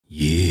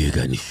you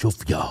got any show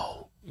for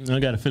y'all? I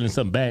got a feeling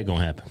something bad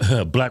gonna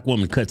happen. Black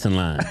woman cuts in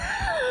line.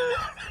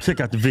 Check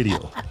out the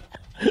video.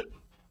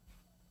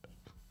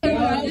 Did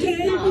I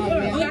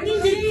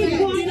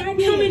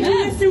come and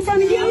do this in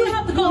front of you? I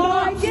have to go. No,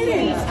 I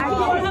didn't. I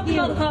don't have to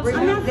go to the cops.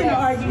 I'm not going to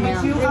argue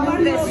with you. I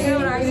want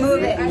to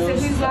move it. I said,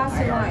 who's last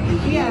in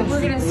line? Yeah,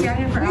 we're going to stand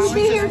here for hours.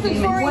 Be here for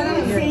 4 What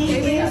I'm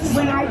saying is,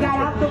 when I got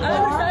out the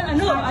car, I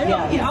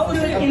was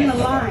in the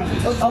line.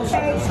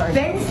 Okay?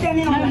 They were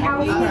standing on the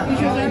outside.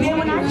 And then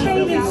when I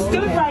came and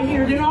stood right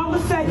here, then all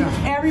of a sudden,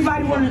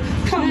 everybody wanted to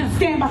come and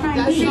stand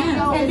behind me.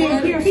 And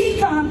then here he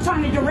comes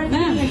trying to direct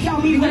me and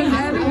tell me what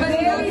everybody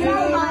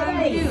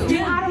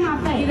get out of my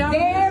face.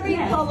 Very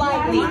politely. Get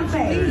out of my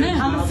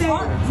face. I'm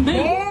saying,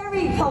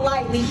 Very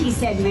politely, he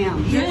said,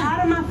 ma'am. get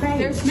out of my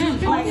face.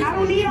 Like, I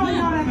don't need all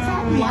y'all to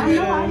attack me. I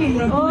know I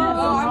didn't. I'm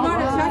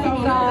not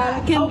attacking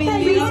you.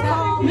 Okay, you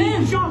call me.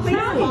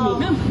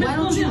 Why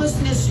don't you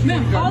listen to me?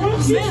 Why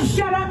don't you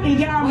shut up and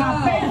get out of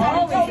my face? I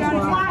don't think I'm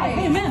quiet.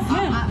 Hey,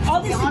 ma'am.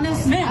 All these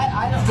honest, ma'am.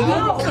 I've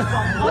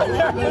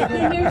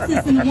been here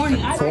since in the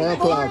morning. 4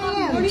 o'clock.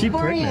 She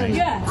pregnant.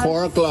 Yeah.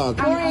 4 o'clock.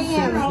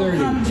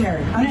 I'm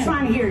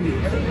trying to hear you.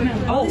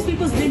 All these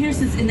people's been here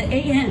since in the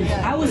a.m.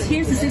 I was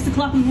here since 6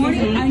 o'clock in the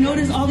morning. I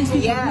noticed all these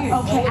people here.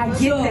 Okay, I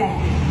get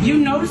that. You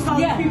noticed all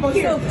these people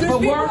here. So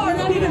But were are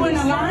not people in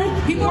the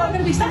line? People aren't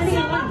going to be standing in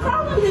That's not line. my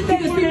problem that they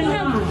Because were in people the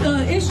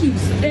line. have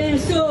issues. And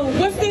so,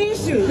 What's the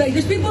issue? like,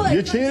 there's people that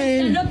You're don't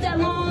cheating. stand up that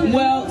long.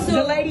 Well, so,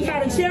 the lady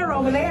had a chair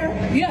over there.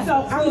 Yeah, So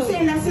I'm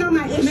saying that's not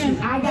my issue.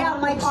 I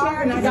got my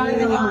chair and I got in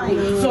the line.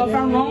 So if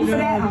I'm wrong for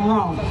that, I'm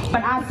wrong.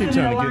 But I stood in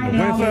the line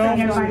and all of a sudden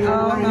everybody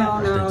lined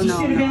up. You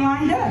should have been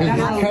lined up. You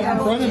cut in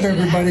front of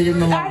everybody in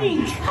the I line.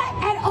 didn't cut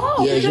at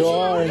all. Yes, you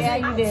are. Yeah,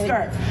 you did.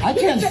 I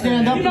can't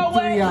stand up You know for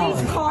what? 3 hours.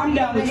 Please call. I'm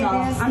done with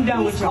y'all. I'm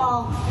done with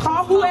y'all.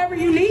 Call whoever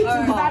you need to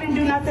because I didn't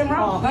do nothing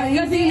wrong. All right, you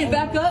guys need to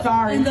back up.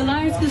 Sorry. And the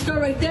lines can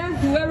start right there.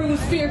 Whoever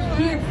was here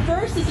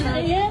first is an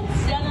a.m.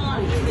 Stand in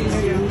line.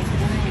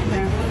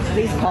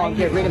 Please call,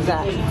 get rid of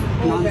that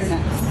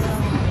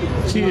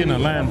nonsense. She in a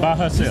line by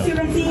herself. See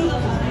what I'm saying?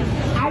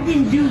 I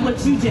didn't do what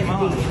you just did.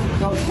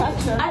 Don't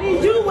touch her. I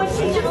didn't do what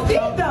she just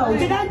did though.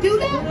 Did I do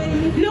that?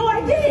 No,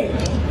 I didn't.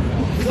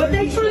 But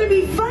they trying to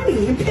be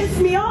funny and piss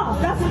me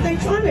off. That's what they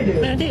trying to do.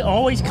 Man, they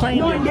always claim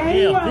Knowing that damn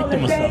they're a well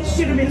victim that of they something.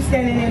 should have been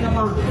standing in the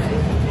line.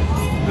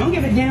 I don't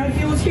give a damn if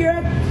you was here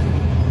at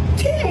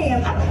 10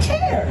 a.m. I don't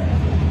care.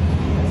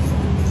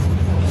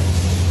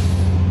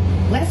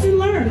 Lesson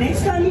learned.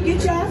 Next time you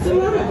get your ass in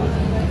line.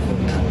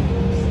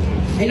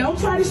 And don't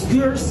try to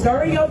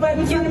stir your butt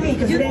in front of me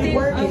because it ain't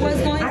working. I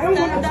don't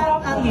want to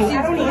talk to you.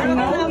 I don't even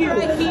know you.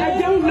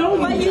 I don't know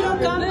you. But you don't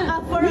come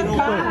up for a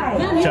Bye.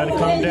 Try to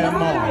calm down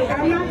more.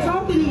 I'm not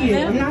talking to you.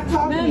 I'm not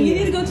talking to Ma'am, you need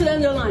you. to go to the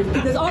other line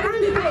because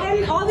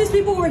all these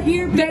people were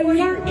here. They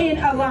weren't in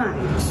a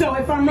line. So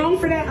if I'm wrong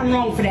for that, I'm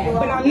wrong for that.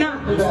 But I'm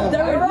not.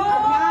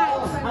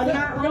 I'm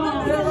not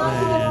wrong.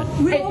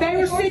 If they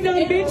were sitting on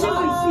benches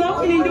and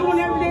smoking and doing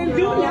whatever they were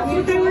doing, that's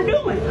what they were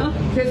doing.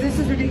 Because this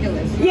is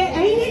ridiculous. Yeah,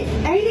 ain't it?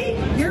 Ain't it?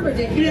 You're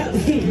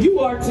ridiculous. Yeah, you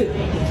are too.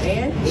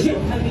 And?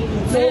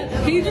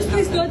 Can you just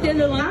please go at the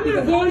end of the line? I'm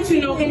not going to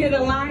no end of the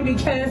line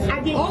because I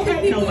didn't All the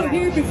cut people were nobody.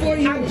 here before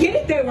you. I get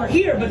it, they were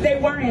here, but they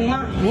weren't in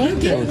line.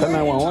 Tell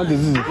 911, this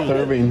is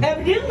disturbing.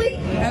 Evidently.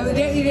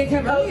 Evidently, they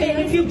come Oh, and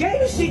if you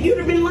gave a shit, you'd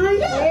have been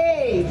lined up.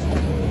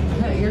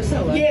 You're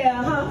so lucky.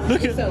 Yeah, huh?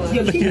 Look at, Yo, look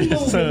keep at it his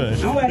moving.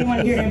 son. Nobody want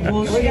to hear that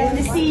bullshit.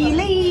 the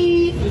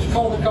ceiling. Just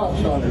call the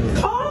cops on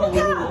her. Call the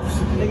cops.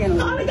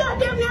 Call the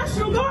goddamn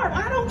National Guard.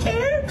 I don't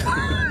care.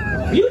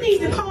 You need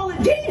to call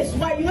it Dennis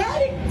while you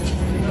at it.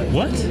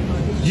 What?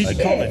 You should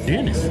call it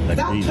Dennis.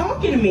 Stop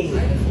talking to me.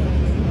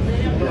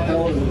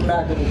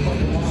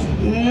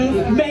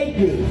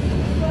 Maybe.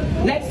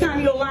 Next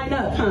time you'll line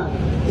up, huh?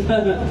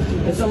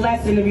 It's a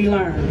lesson to be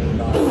learned.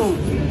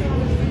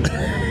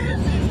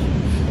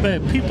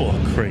 Man, people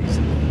are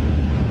crazy.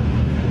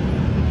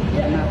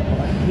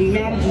 Be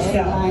mad at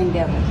yourself. Lying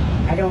devil.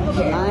 I don't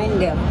care. Lying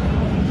devil.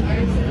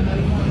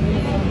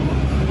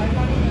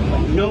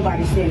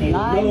 Nobody's standing.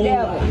 Lying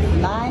devil.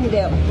 Lying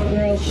devil.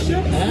 Girl,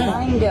 shut up.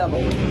 Lying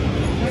devil.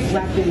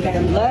 Slap them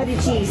down. The blood of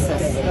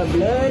Jesus. The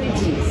blood of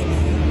Jesus.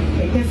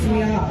 They piss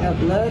me off. The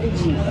blood of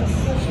Jesus.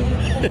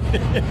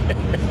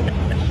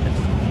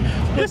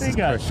 This is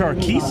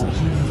Sharkeisha.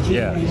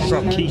 Yeah,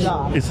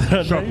 Sharkeisha. It's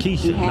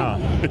Sharkeisha. No,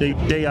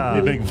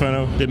 they're making fun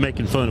of. They're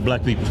making fun of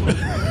black people.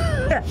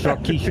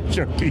 Sharkeisha.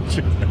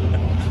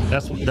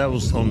 That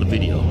was on the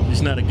video.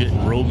 It's not a good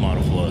role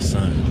model for her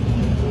son.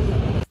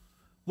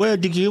 Well,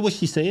 did you hear what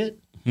she said?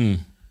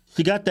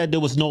 She got that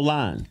there was no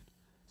line.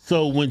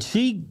 So when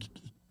she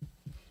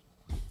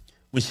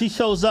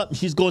shows up and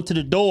she's going to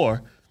the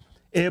door,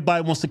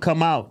 everybody wants to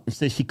come out and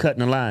say she cutting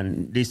the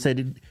line. They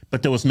said,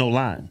 but there was no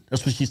line.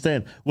 That's what she's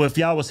saying. Well, if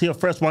y'all was here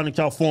first, why didn't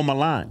y'all form a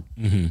line?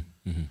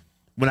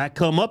 When I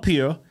come up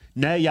here,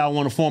 now y'all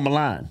want to form a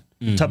line.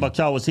 Talk about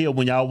y'all was here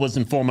when y'all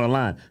wasn't forming a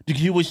line. Did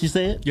you hear what she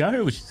said? Yeah, I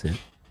heard what she said.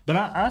 But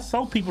I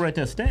saw people right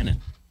there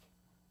standing.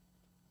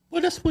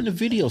 Well, that's when the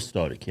video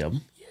started,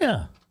 Kevin.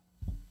 Yeah.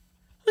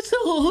 So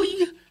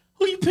who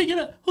Who you picking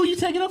up? Who you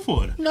taking up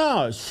for?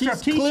 No,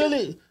 she's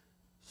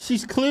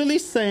clearly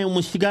saying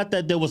when she got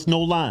that there was no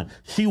line.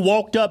 She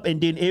walked up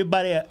and then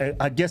everybody,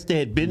 I guess they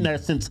had been there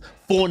since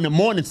 4 in the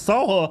morning,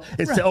 saw her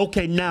and said,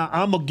 "Okay, now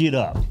I'm gonna get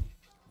up."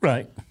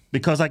 Right.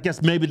 Because I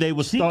guess maybe they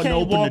were starting to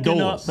open the walking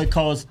doors. up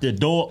because the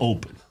door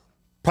opened.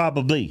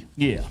 Probably.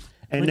 Yeah.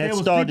 And but that there was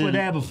started people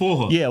there before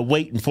her. Yeah,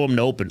 waiting for them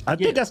to open. I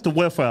think that's the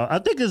welfare. I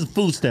think it's a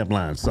food stamp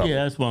line. So.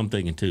 Yeah, that's what I'm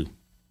thinking too.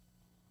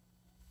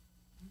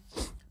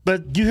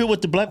 But you hear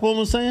what the black woman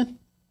was saying?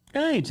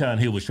 I ain't trying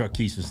to hear what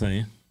Sharkeisha was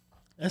saying.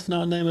 That's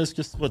not her name. That's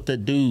just what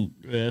that dude.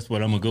 Yeah, that's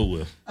what I'm gonna go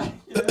with.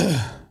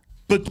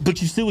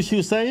 But you see what she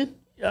was saying?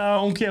 I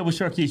don't care what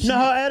Sharkeisha. No,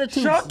 her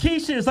attitude.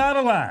 Sharkeisha is out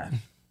of line.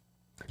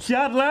 She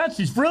out of line.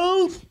 She's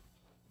rude,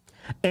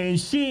 and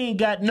she ain't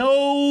got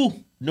no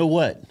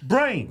what?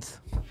 Brains.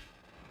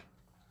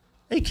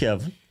 Hey,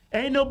 Kevin.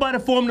 Ain't nobody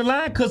formed the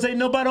line because ain't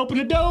nobody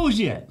opened the doors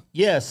yet.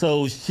 Yeah,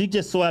 so she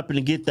just so happened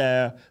to get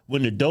there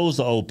when the doors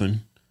are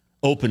opening,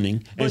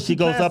 But and she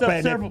goes up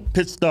and that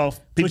pissed off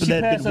people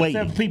that had been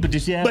waiting. People.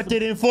 Did she ask But they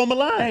didn't form a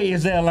line. Hey,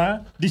 is there a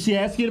line? Did she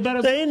ask you about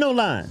it? There ain't no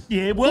line.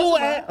 Yeah, it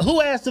was. Who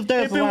asked if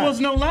there's If a it line? was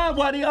no line,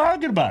 why they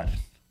arguing about it?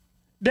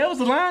 There was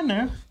a line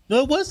there.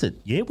 No, it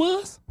wasn't. Yeah, it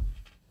was.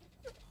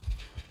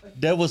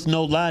 There was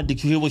no line.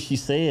 Did you hear what she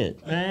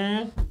said?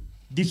 Man,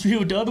 did you hear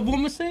what the other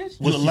woman said?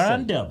 You a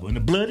lying devil in the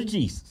blood of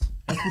Jesus.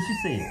 That's what she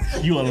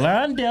said. You a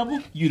lying devil.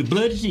 You the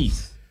blood of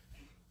Jesus.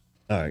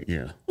 All right,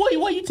 yeah.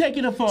 What you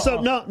taking her for?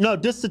 So no,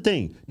 this is the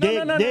thing.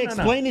 They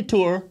explained it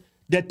to her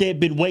that they had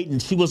been waiting.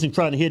 She wasn't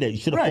trying to hear that. You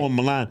should have formed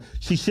a line.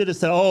 She should have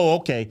said, "Oh,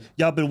 okay,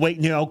 y'all been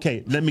waiting here.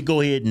 Okay, let me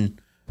go ahead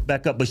and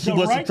back up." But she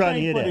wasn't trying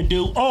to hear that.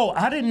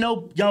 I didn't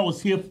know y'all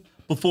was here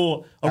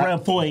before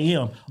around 4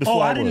 a.m.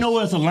 I didn't know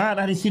there was a line.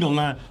 I didn't see no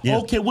line. Yeah.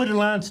 Okay, where did the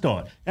line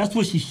start? That's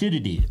what she should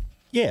have did.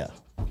 Yeah.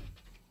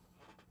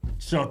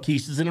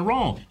 Sharkeisha's in the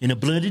wrong. In the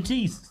blood of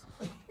Jesus.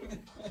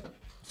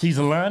 She's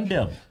a lying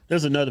devil.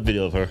 There's another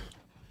video of her.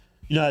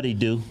 You know how they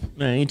do?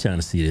 Man, I ain't trying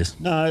to see this.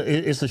 No,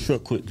 it's a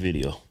short, quick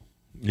video.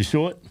 You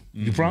short?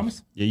 Mm-hmm. You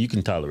promise? Yeah, you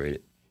can tolerate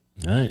it.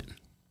 All right.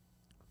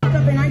 Up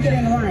and I get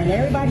in the line.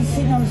 Everybody's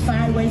sitting on the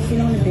sideways,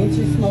 sitting on the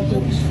benches,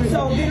 smoking.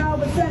 So then all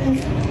of a sudden,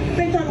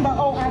 they talking about,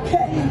 oh, I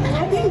cut.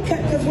 I didn't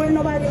cut because where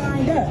nobody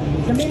lined up.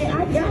 The minute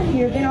I got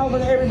here, then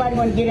everybody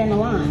want to get in the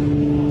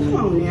line. Come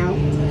on now.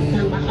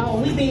 Talking about,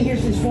 oh, we've been here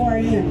since 4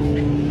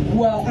 a.m.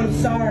 Well, I'm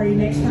sorry.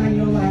 Next time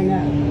you'll line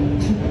up.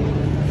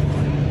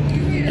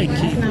 Hey,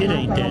 Keith, it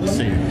ain't that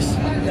serious.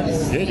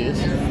 It is.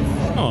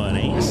 Oh, it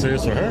ain't. It's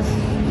serious for her.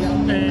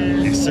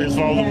 Man, it's serious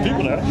for all the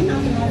people there.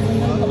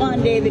 Come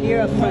on, David,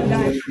 you're up front.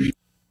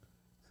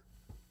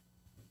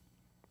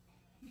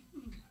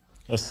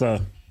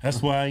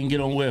 That's why I didn't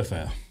get on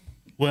welfare.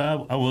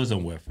 Well, I was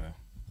on welfare.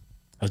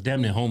 I was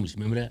damn near homeless.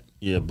 Remember that?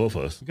 Yeah, both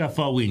of us. We got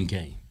fought, we didn't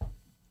came.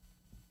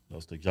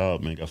 Lost the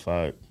job, man. Got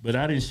fired. But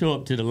I didn't show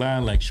up to the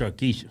line like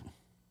Sharkeisha.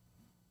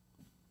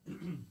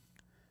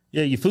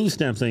 Yeah, your food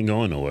stamps ain't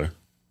going nowhere.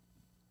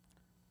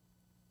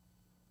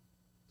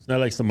 It's not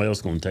like somebody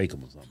else going to take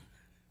them or something.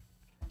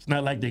 It's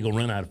not like they're going to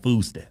run out of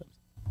food stamps.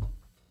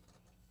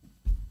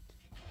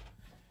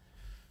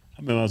 I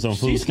remember I was on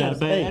food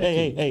stamps.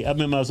 Hey, I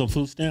remember I was on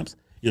food stamps.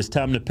 It's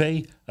time to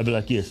pay. I'd be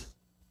like, yes.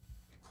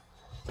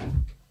 Hey,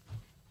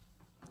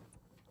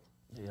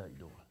 how you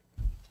doing?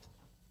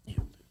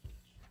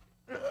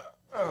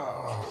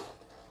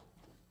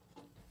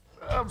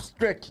 I'm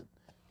stretching.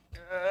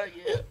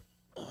 Yeah.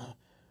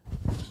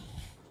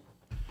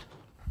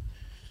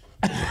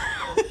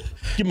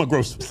 Get my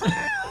groceries.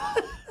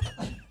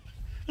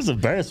 It's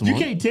embarrassing. You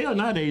can't tell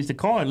nowadays. The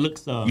card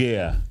looks.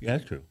 Yeah,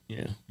 that's true.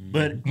 Yeah,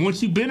 but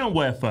once you've been on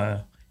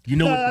Wi-Fi, you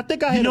know. I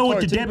think I had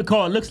what the debit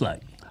card looks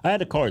like. I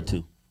had a card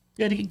too.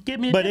 Yeah, get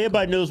me. But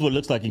everybody knows what it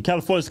looks like. In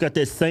California, it's got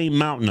that same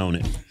mountain on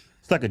it.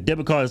 It's like a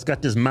debit card. It's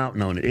got this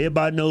mountain on it.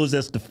 Everybody knows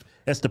that's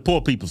the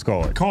poor people's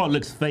card. The card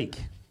looks fake.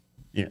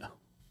 Yeah.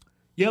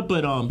 Yeah,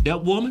 but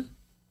that woman.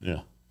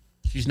 Yeah.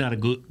 She's not a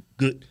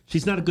good.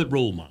 She's not a good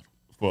role model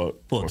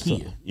for a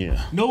kid.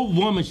 Yeah. No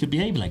woman should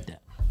behave like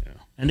that. Yeah.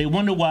 And they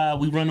wonder why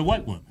we run the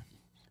white woman.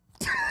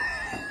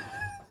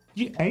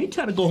 I ain't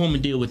trying to go home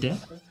and deal with that.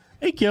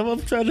 Hey, Kevin,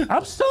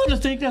 I'm starting to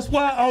think that's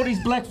why all these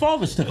black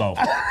fathers took off.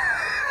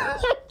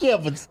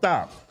 Kevin,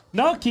 stop.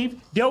 No, Keith.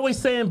 They're always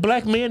saying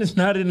black men is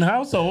not in the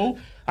household.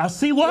 I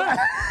see why.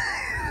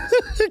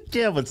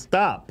 Kevin,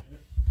 stop.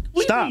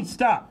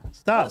 Stop.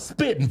 I'm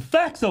spitting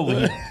facts over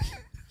here.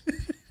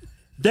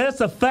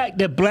 That's a fact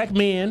that black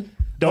men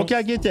don't. Okay,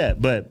 I get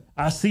that, but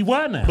I see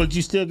why now. But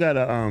you still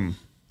gotta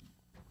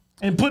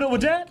and put up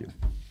with that.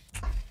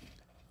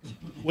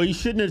 Well, you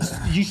shouldn't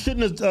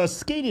have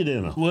skated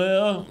in her.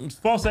 Well, it's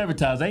false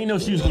advertising. I didn't know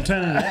she was gonna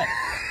turn into that.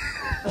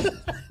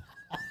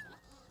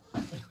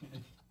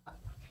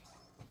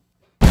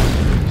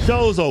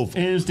 Show's over.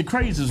 And it's the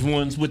craziest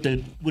ones with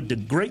the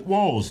great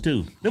walls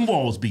too. Them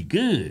walls be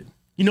good.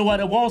 You know why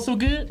that wall's so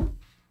good?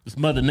 It's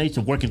Mother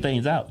Nature working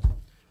things out.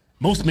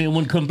 Most men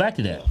wouldn't come back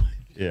to that.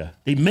 Yeah.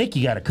 They make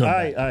you gotta come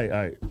back. All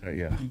right,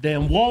 yeah.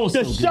 Damn walls.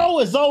 The show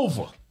is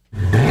over.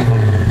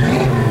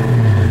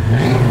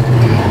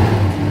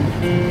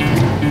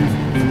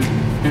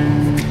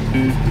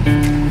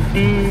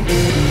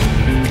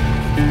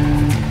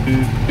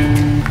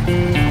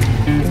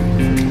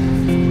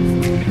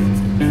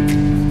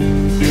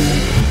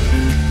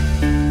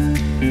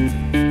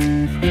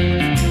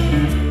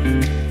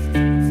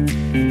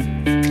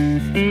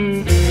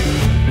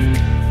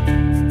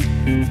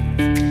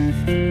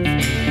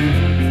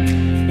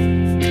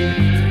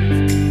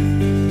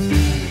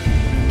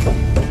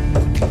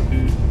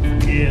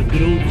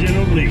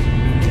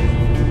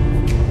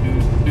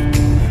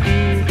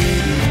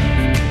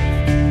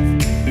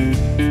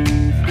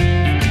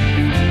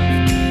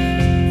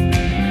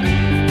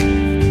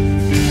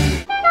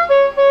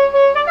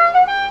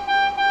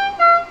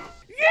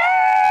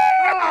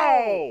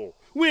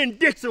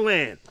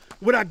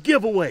 with our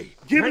giveaway.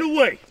 Give it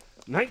away.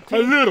 19.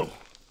 A little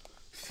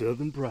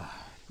Southern Pride.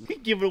 We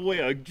give away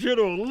a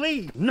General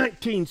Lee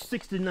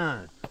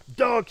 1969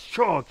 Dodge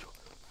Charger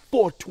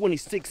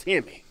 426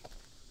 Hemi.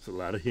 It's a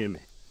lot of Hemi.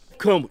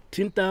 Come with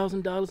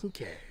 $10,000 in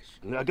cash.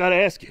 And I gotta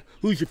ask you,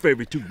 who's your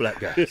favorite two black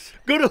guys?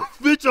 Go to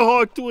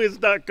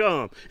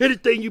venturehardtwins.com.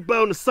 Anything you buy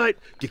on the site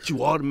gets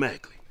you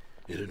automatically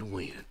into the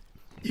win.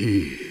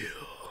 Yeah.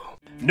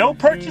 No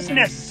purchase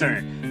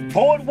necessary.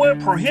 Void where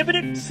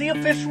prohibited. See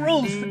official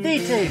rules for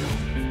details.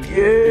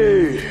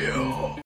 Yeah.